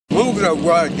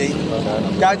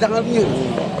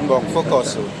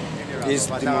Focus is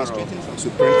demonstrating from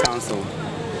Supreme Council.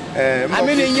 I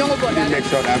mean, in young make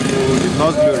sure that the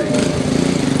Lord's glory.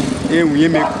 We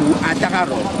make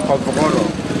Atak-Oro,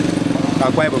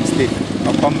 Akwa Ibom State,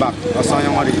 or come back, or so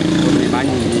young money.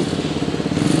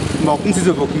 This is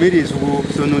a committee who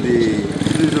so know the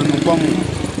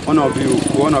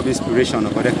one of inspiration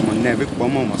of what never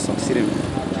come succeeding.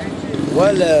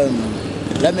 Well,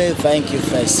 let me thank you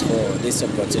first for this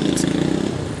opportunity.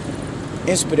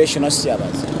 Inspirational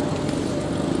service.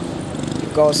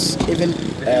 Because even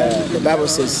the Bible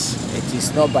says it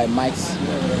is not by might,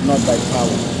 not by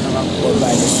power, but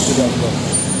by the Spirit of God.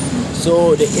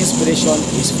 So the inspiration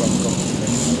is from God.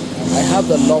 I have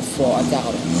the love for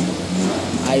Atak-Oro.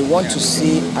 I want to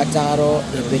see Atak-Oro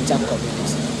a better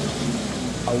community.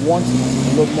 I want the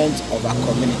development of our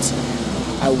community.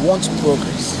 I want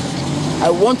progress. I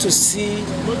want to see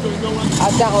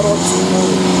Atak-Oro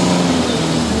tomorrow.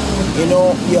 You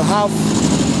know, you have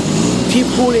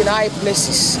people in high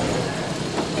places,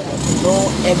 you know,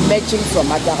 emerging from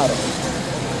Atak-Oro.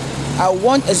 I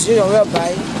want a situation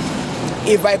whereby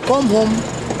if I come home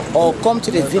or come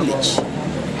to the village,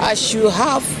 I should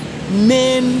have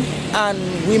men and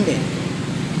women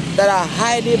that are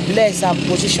highly blessed and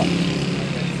positioned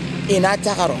in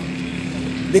Atak-Oro.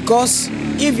 Because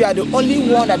if you are the only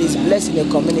one that is blessed in a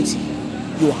community,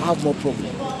 you have more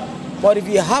problem. But if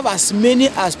you have as many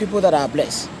as people that are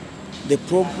blessed, the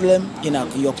problem in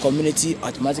your community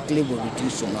automatically will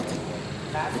reduce to nothing.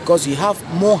 Because you have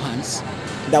more hands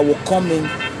that will come in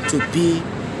to be,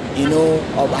 you know,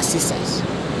 of assistance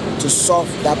to solve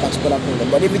that particular problem.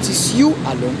 But if it is you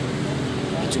alone,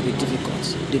 it will be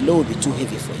difficult. The load will be too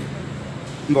heavy for you.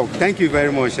 Well, thank you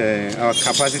very much, our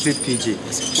capacity PG.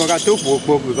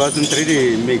 Because in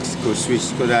 3D makes go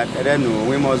switch, because I don't know,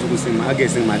 we must go sing, I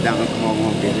guess, my down.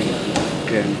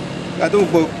 I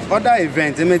don't book other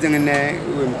events, in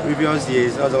previous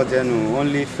years,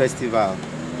 only festival.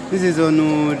 This is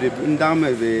only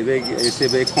the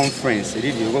big conference.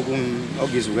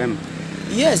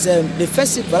 Yes, the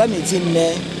festival, I mean,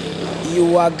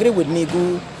 you agree with me,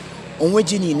 go on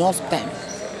waiting enough time.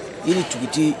 You need to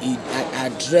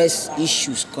address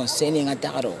issues concerning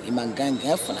Atak-Oro, Imangang,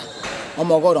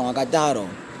 Atak-Oro,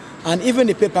 and even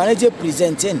the paper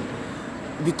presenting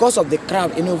because of the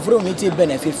crowd, you know, we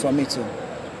benefit from it too.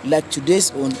 Like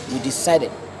today's own, we decided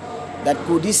that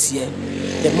this year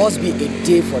there must be a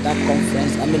day for that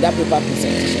conference. I mean that paper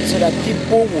presentation, so that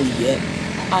people will hear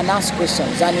and ask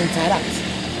questions and interact.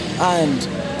 And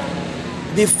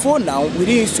before now,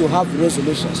 we used to have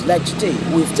resolutions. Like today,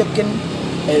 we've taken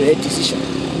a decision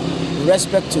with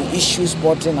respect to issues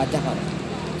bordering Atak-Oro.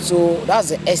 So that's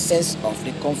the essence of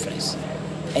the conference,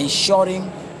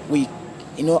 ensuring we,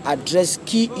 you know, address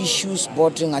key issues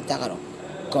bordering Atak-Oro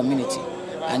community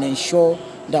and ensure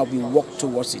that we work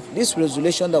towards it. This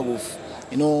resolution that we've,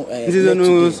 you know,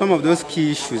 some of those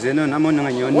key issues, one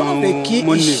of the key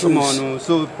issues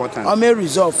so important. I may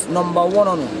resolve number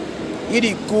one.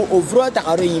 It go over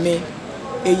Atak-Oro ime,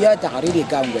 eya Atak-Oro de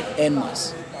kamwe en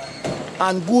mass.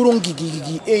 And Gurung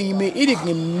Gigi, it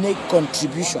can make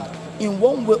contribution in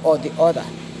one way or the other.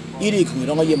 It can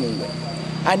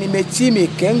and it may team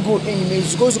can go in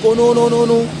image goes go no.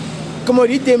 Come on,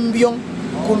 it them beyond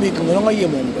Kumik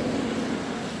Yemunga.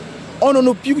 On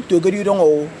no puke to get you don't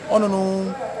on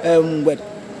no wet.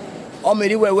 Or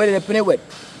maybe where the penny wet.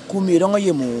 Kumi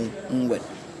Yemu wet.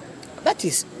 That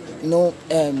is, you know,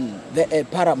 the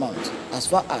paramount as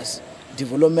far as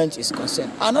development is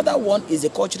concerned. Another one is the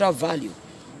cultural value.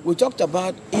 We talked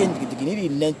about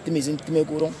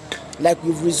like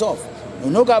we've resolved.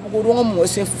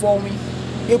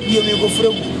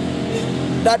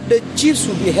 That the chiefs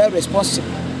will be held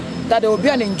responsible. That there will be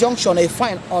an injunction, a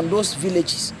fine on those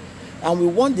villages. And we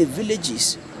want the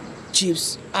villages,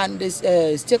 chiefs, and the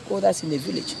stakeholders in the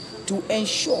village to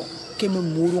ensure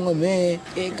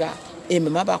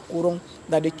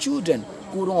that the children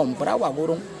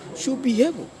should be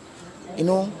able, you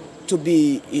know, to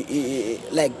be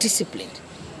like disciplined,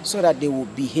 so that they will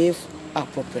behave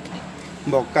appropriately.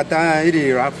 But Kata,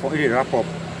 it wrap up.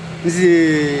 This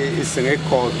is a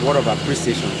called word of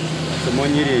appreciation. So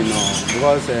money, you know,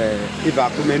 because if I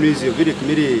come in with the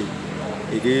committee,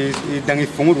 it is then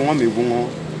if you want me,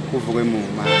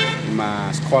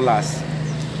 my scholars,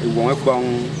 it won't go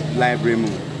library,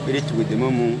 with the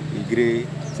momo, agree.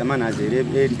 Well,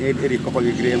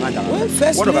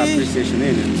 firstly,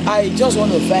 I just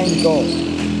want to thank God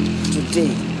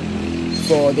today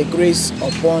for the grace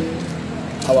upon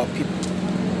our people.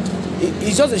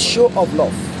 It's just a show of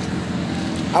love.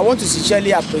 I want to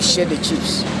sincerely appreciate the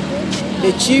chiefs.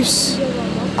 The chiefs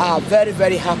are very,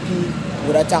 very happy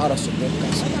with Atak-Oro Supreme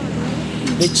Council.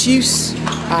 The chiefs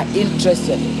are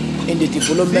interested in the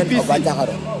development of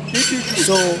Atak-Oro.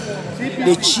 So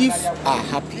the chiefs are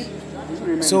happy.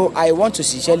 So I want to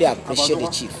sincerely appreciate the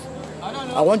chief.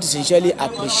 I want to sincerely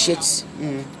appreciate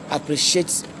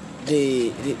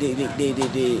the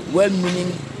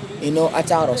well-meaning,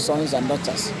 Atak-Oro sons and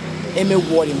daughters. Any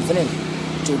word in vain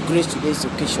to grace today's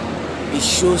occasion. It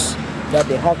shows that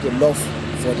they have the love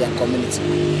for their community.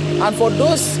 And for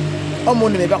those, I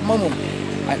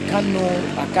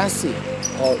can't say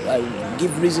or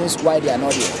give reasons why they are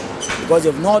not here, because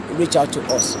they've not reached out to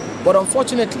us. But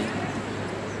unfortunately,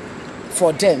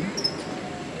 for them,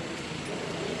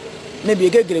 maybe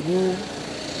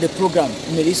the program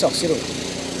may succeed,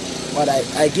 but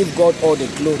I give God all the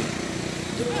glory.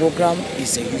 The program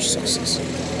is a huge success,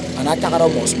 and Atak-Oro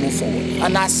must move forward.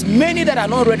 And as many that are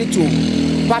not ready to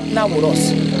partner with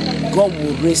us, God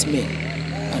will raise men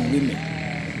and women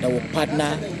that will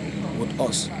partner with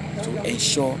us to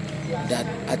ensure that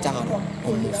Atak-Oro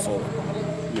will move forward.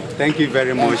 Thank you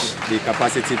very much, the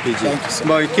capacity PG. Thank you, sir.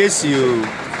 But in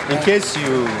case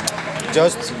you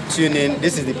just tune in,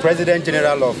 this is the President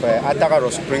General of Atak-Oro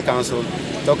Supreme Council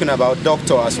talking about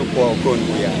Dr. Akwa.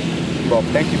 Bob,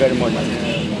 thank you very much.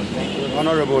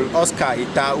 Honorable Oscar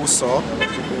Ita Uso,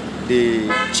 the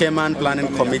Chairman Planning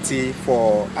Committee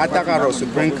for Atak-Oro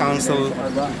Supreme Council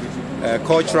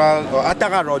Cultural or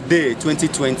Atak-Oro Day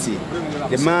 2020,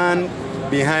 the man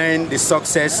behind the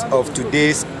success of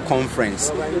today's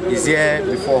conference, is here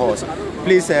before us.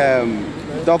 Please,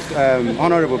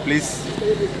 Honorable, please,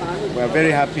 we are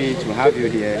very happy to have you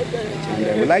here,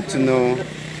 and we'd like to know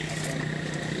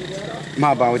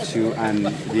more about you and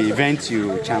the event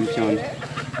you championed.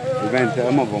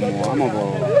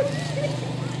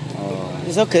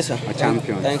 It's okay, sir. A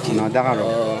champion. Thank you.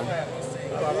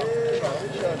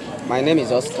 My name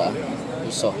is Oscar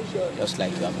Uso, just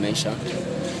like you have mentioned.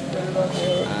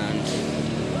 And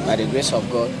by the grace of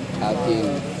God, I've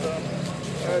been,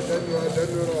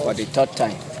 for the third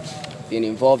time, been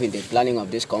involved in the planning of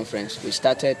this conference. We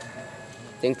started,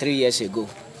 I think, 3 years ago.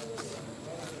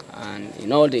 And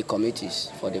in all the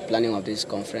committees for the planning of this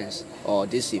conference or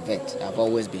this event, I've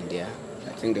always been there.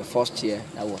 I think the first year,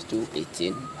 that was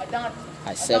 2018,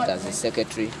 I served as the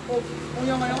secretary.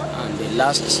 And the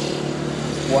last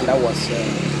one, that was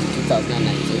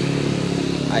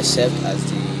 2019, I served as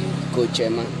the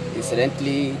co-chairman.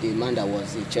 Incidentally, the man that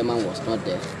was the chairman was not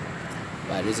there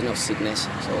by reason of sickness.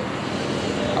 So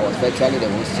I was virtually the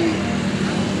one still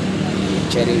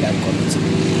chairing that committee.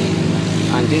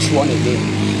 And this one again.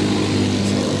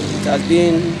 It has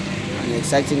been an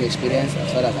exciting experience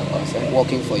as far as I'm concerned.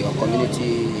 Working for your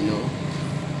community,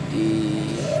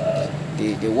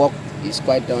 the work is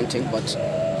quite daunting, but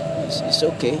it's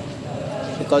okay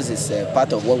because it's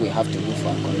part of what we have to do for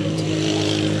our community.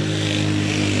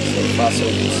 So far, so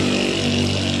good.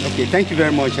 Okay, thank you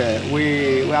very much.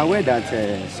 We are aware that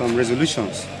some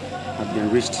resolutions have been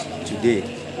reached today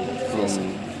from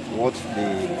what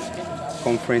the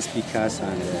conference speakers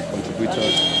and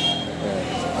contributors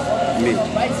made.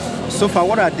 So far,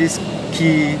 what are these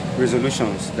key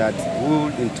resolutions that will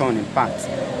in turn impact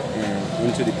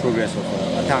into the progress of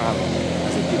Atak-Oro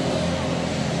as a people?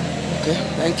 Okay,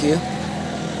 thank you.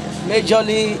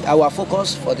 Majorly, our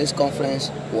focus for this conference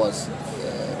was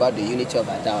about the unity of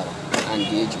Atak-Oro and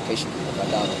the education of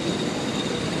Atak-Oro people.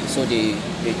 So the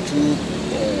two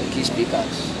key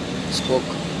speakers spoke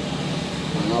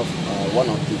on one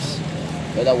of these.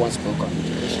 The other one spoke on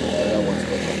education, the other one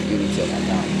spoke on unity of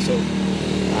Atak-Oro. So,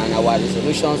 and our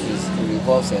resolutions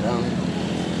revolves around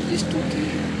these two key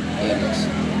areas.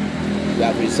 We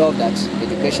have resolved that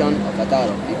education of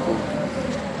Atak-Oro people,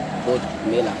 both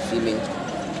male and female,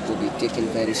 will be taken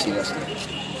very seriously.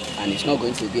 And it's not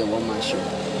going to be a one-man show.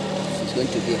 It's going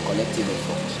to be a collective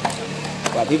effort.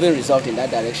 We have even resolved in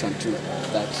that direction too,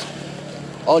 that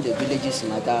all the villages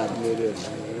in Atak-Oro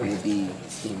will be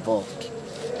involved.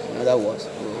 In other words,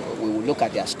 we will look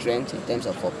at their strength in terms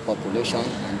of population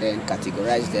and then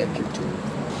categorize them into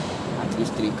at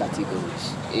least 3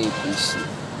 categories, A, B, C.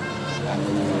 And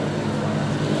we will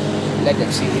let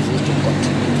them see reasons to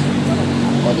contribute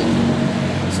accordingly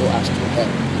so as to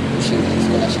help pushing the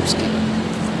scholarship scheme.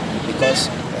 Because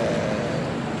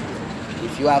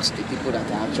if you ask the people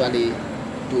that are actually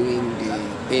doing the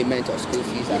payment of school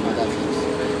fees and other things,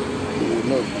 you will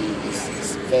know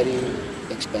it's very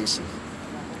expensive.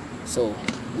 So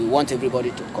we want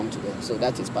everybody to come together. So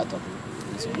that is part of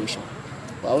the solution.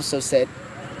 We also said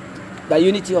the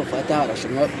unity of Atak-Oro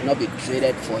should not be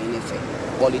traded for anything,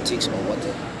 politics or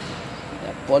whatever.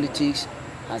 Politics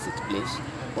has its place,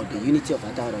 but the unity of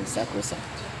Atak-Oro is sacrosanct.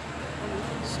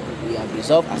 we have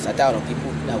resolved as Atak-Oro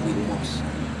people that we must,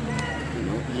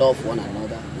 love one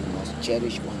another, we must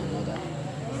cherish one another,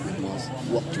 we must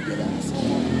work together as a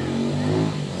people.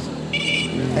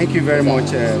 Thank you very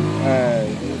much.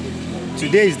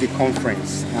 Today is the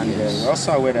conference, and we're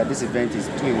also aware that this event is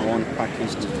 2-in-1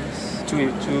 packaged,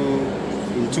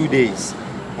 in 2 days.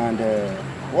 And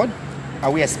what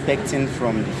are we expecting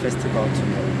from the festival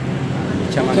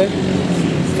tomorrow? Chairman? Okay.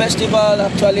 Festival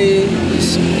actually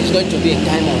is going to be a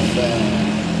time of,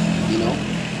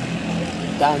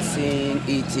 dancing,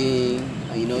 eating,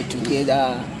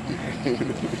 together.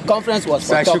 Conference was for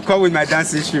So I should come with my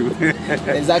dancing shoe.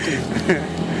 Exactly.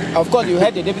 Of course, you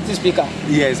heard the deputy speaker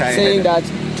saying that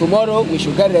tomorrow we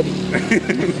should get ready.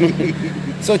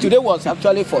 So today was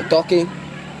actually for talking,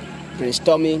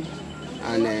 brainstorming,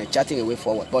 and chatting a way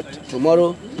forward. But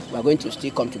tomorrow we are going to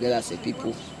still come together as a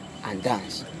people and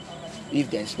dance. If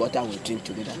there's water, we drink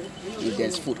together. If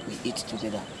there's food, we eat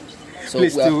together. So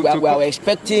we are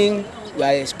expecting,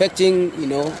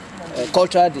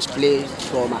 cultural displays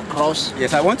from across.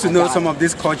 Yes, I want to know some of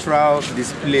these cultural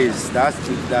displays.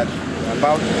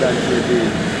 About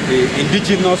the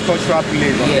indigenous cultural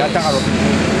plays of the Atak-Oro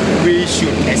we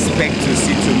should expect to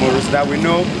see tomorrow, so that we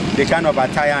know the kind of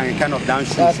attire and kind of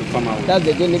dance shoes should come out. That's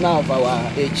the dilemma of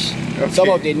our age. Okay. Some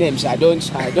of the names I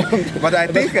don't. But I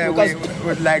think we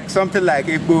would like something like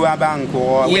Ibom,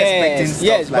 Akwa. We're expecting stuff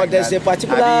yes, like but there's that. A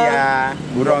particular.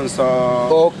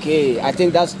 Okay, I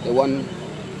think that's the one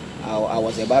I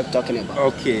was about talking about.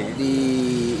 Okay.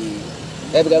 The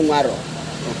Atak-Oro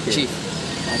chief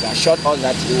has assured us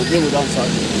that he will bring with us.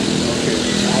 Okay.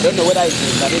 I don't know whether it's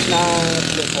a traditional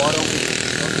forum,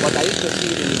 but I used to see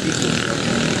it in the video,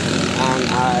 and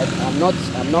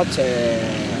I'm not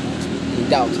in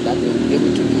doubt that they will be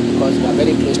able to do it because we are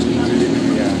very close to it.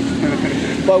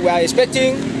 Yeah. But we are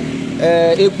expecting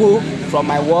Ebu from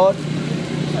my ward.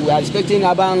 We are expecting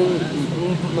Abang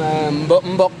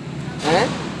Mbok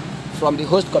from the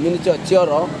host community of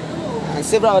Atak-Oro and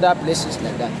several other places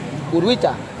like that.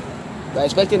 Urwita, we are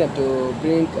expecting them to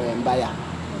bring Mbaya.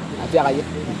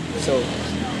 So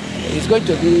it's going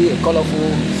to be a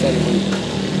colorful ceremony.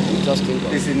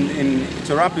 Listen,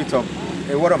 to wrap it up,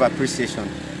 a word of appreciation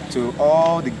to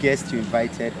all the guests you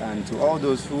invited and to all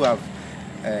those who have,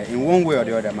 in one way or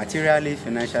the other, materially,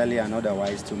 financially, and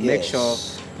otherwise, to make sure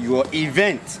your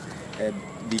event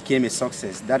became a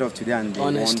success. That of today and the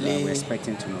one that we're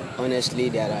expecting tomorrow. Honestly,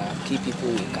 there are key people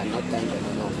we cannot thank them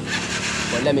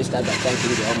enough. But let me start by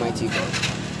thanking the Almighty God.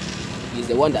 He's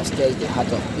the one that stirs the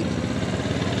heart of people.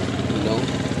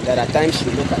 There are times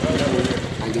you look at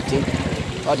people and you think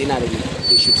ordinarily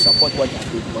they should support what they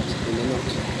do, but they may not.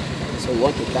 So we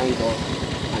want to thank God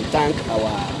and thank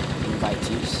our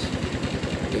invitees.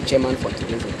 The chairman for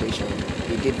today's occasion,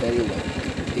 he did very well.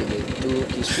 The two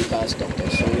key speakers, Dr.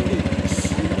 Song and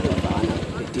Dr. Bahana,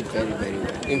 they did very, very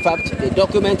well. In fact, the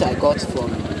document I got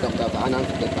from Dr.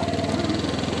 Bahana's paper,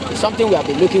 something we have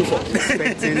been looking for.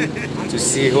 Expecting to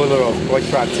see a whole lot of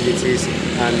cultural activities,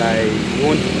 and I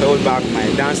won't hold back my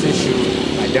dancing shoe,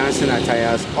 my dancing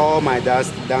attires, all my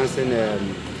dancing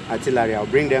artillery. I'll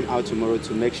bring them out tomorrow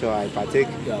to make sure I partake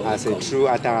as a true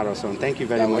Atak-Oro son. Thank you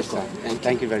very much, sir.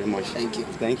 Thank you very much. Thank you.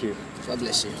 Thank you. God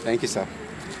bless you. Thank you, sir.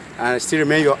 And I still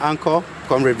remain your anchor,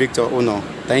 Comrade Victor Ono.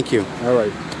 Thank you. All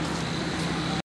right.